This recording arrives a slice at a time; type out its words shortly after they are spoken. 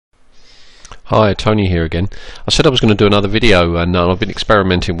Hi, Tony here again. I said I was going to do another video, and I've been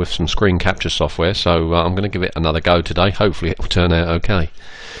experimenting with some screen capture software, so I'm going to give it another go today. Hopefully it will turn out okay.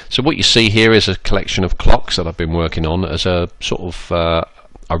 So what you see here is a collection of clocks that I've been working on as a sort of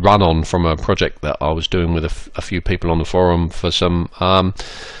a run-on from a project that I was doing with a few people on the forum for some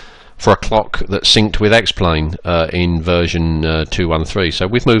for a clock that synced with X-Plane in version 2.13. So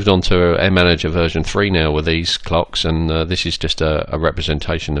we've moved on to MManager version 3 now with these clocks, and this is just a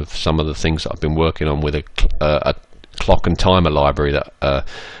representation of some of the things that I've been working on with a clock and timer library that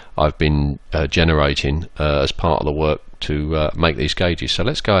I've been generating as part of the work to make these gauges. So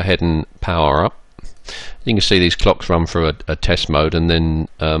let's go ahead and power up. You can see these clocks run through a test mode and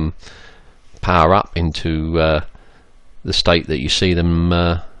then power up into the state that you see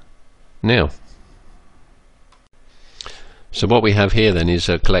them now. So what we have here then is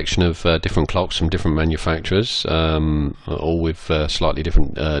a collection of different clocks from different manufacturers, all with slightly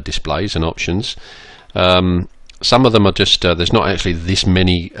different displays and options. Some of them are just, there's not actually this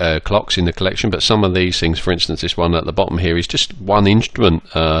many clocks in the collection, but some of these things, for instance this one at the bottom here, is just one instrument,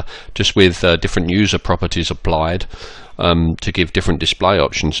 just with different user properties applied to give different display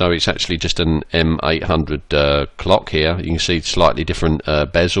options. So it's actually just an M800 clock here. You can see slightly different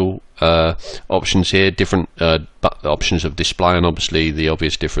bezel options here, different options of display, and obviously the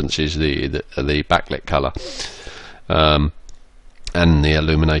obvious difference is the backlit color. And the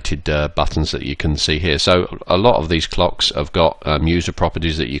illuminated buttons that you can see here. So a lot of these clocks have got user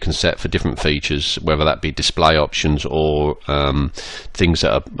properties that you can set for different features, whether that be display options or things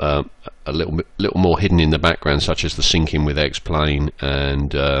that are a little more hidden in the background, such as the syncing with X-Plane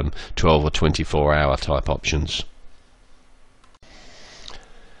and 12 or 24 hour type options.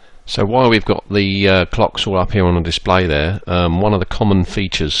 So while we've got the clocks all up here on a display there, one of the common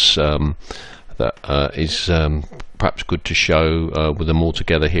features that is perhaps good to show with them all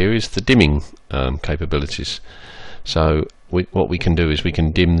together here is the dimming capabilities. So what we can do is we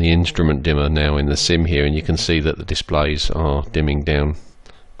can dim the instrument dimmer now in the sim here, and you can see that the displays are dimming down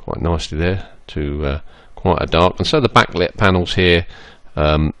quite nicely there to quite a dark, and so the backlit panels here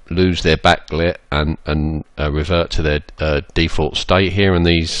lose their backlit and revert to their default state here, and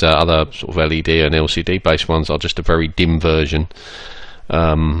these other sort of LED and LCD based ones are just a very dim version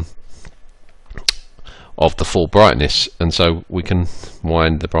of the full brightness. And so we can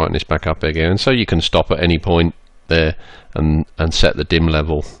wind the brightness back up again, and so you can stop at any point there and set the dim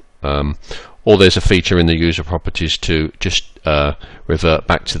level, or there's a feature in the user properties to just revert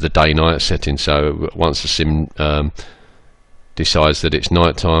back to the day-night setting. So once the sim decides that it's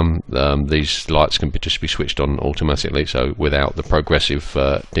night time, these lights can just be switched on automatically, so without the progressive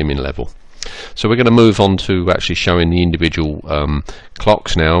dimming level. So we're going to move on to actually showing the individual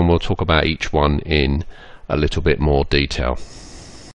clocks now, and we'll talk about each one in a little bit more detail.